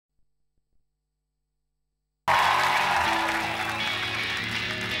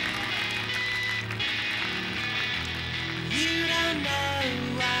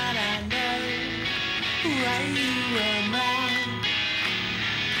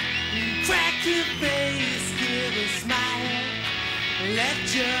Crack your face, give a smile,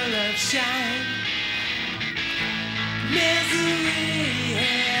 let your love shine. Misery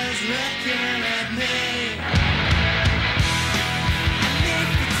is looking at me. I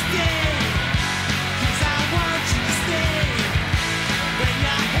make it stay, 'cause I want you to stay. When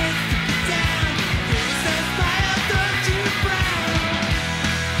your head's looking down, give us a smile, don't you frown.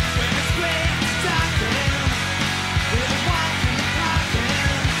 When it's gray and darkening, we'll walk in the park.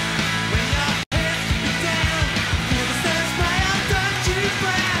 When your head's looking down, give us a smile, don't you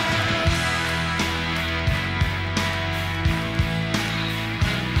frown.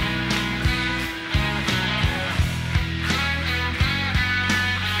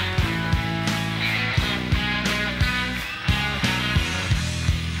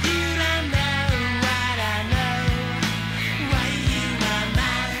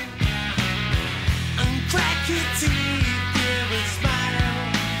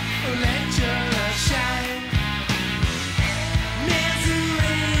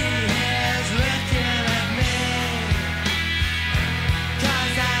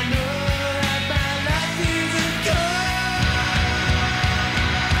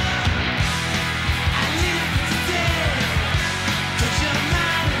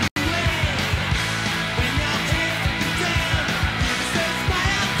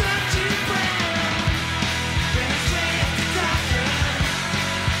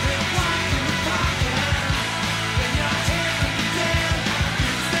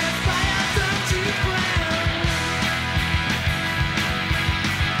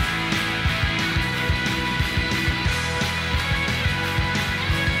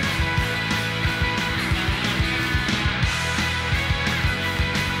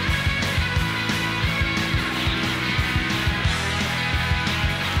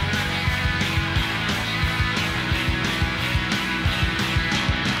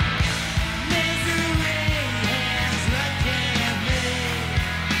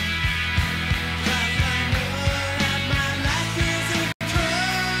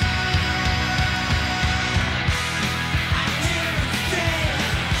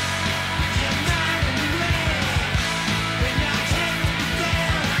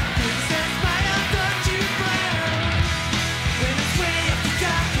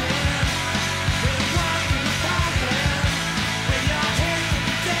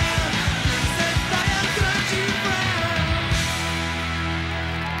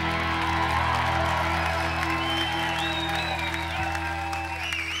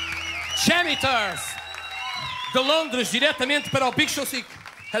 Janitors, de Londres, diretamente para o Big Show Sic.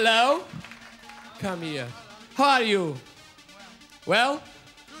 Hello? Come here. How are you? Well?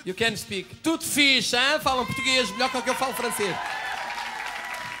 You can speak. Tudo fixe, hein? Falam português melhor que eu falo francês.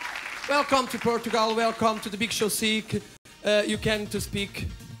 Welcome to Portugal, welcome to the Big Show Sic. You can to speak.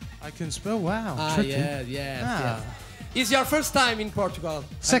 I can spell, wow. Ah, yeah. Is your first time in Portugal?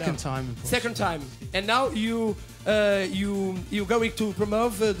 Second time in Portugal. Second time. And now you going to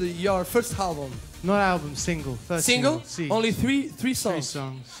promote your first album. Not album, single. First Single? Only three songs. Three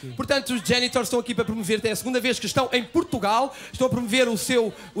songs, sim. Portanto, os Janitors estão aqui para promover, é a segunda vez que estão em Portugal, estão a promover o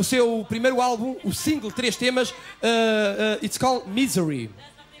seu primeiro álbum, o single, 3 temas, it's called Misery.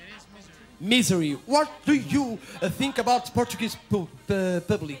 Misery. What do you think about Portuguese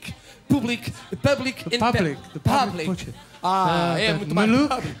public? The public. Ah, é muito mais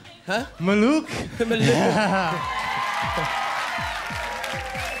public. Hã? Maluk.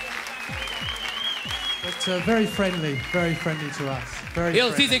 But very friendly to us.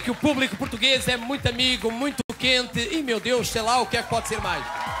 Eles dizem que o público português é muito amigo, muito quente e, meu Deus, sei lá o que é que pode ser mais.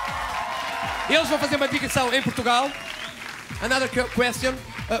 Eles vão fazer uma dedicação em Portugal. Another question.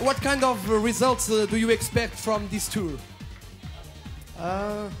 What kind of results do you expect from this tour?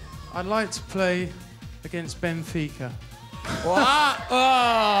 I'd like to play against Benfica.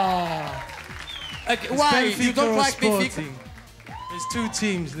 Okay, why? You don't like Benfica? There's 2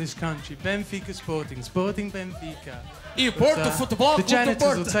 teams in this country, Benfica Sporting Benfica. E o Porto, futebol, the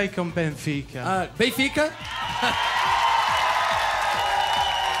Janitors will take on Benfica. Benfica?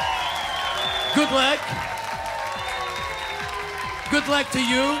 Good luck. Good luck to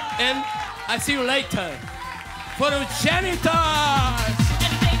you, and I see you later. For the Janitors!